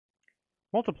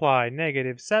multiply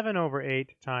negative 7 over 8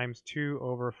 times 2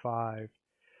 over 5.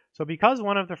 So because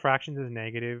one of the fractions is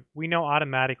negative, we know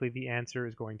automatically the answer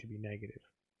is going to be negative.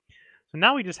 So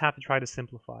now we just have to try to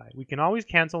simplify. We can always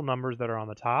cancel numbers that are on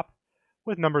the top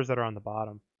with numbers that are on the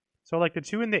bottom. So like the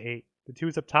 2 and the 8. The 2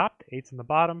 is up top, the 8's on the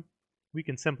bottom. We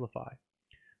can simplify.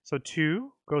 So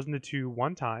 2 goes into 2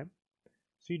 one time.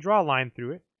 So you draw a line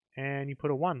through it, and you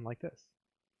put a 1 like this.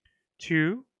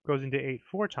 2 goes into 8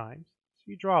 four times. So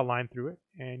you draw a line through it,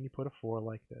 and you put a 4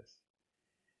 like this.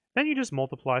 Then you just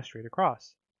multiply straight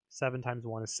across. 7 times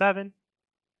 1 is 7.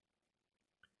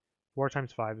 4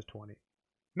 times 5 is 20.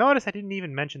 Notice I didn't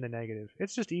even mention the negative.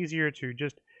 It's just easier to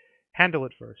just handle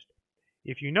it first.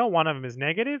 If you know one of them is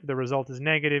negative, the result is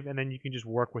negative, and then you can just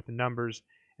work with the numbers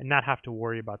and not have to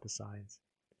worry about the signs.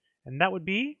 And that would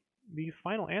be the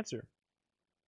final answer.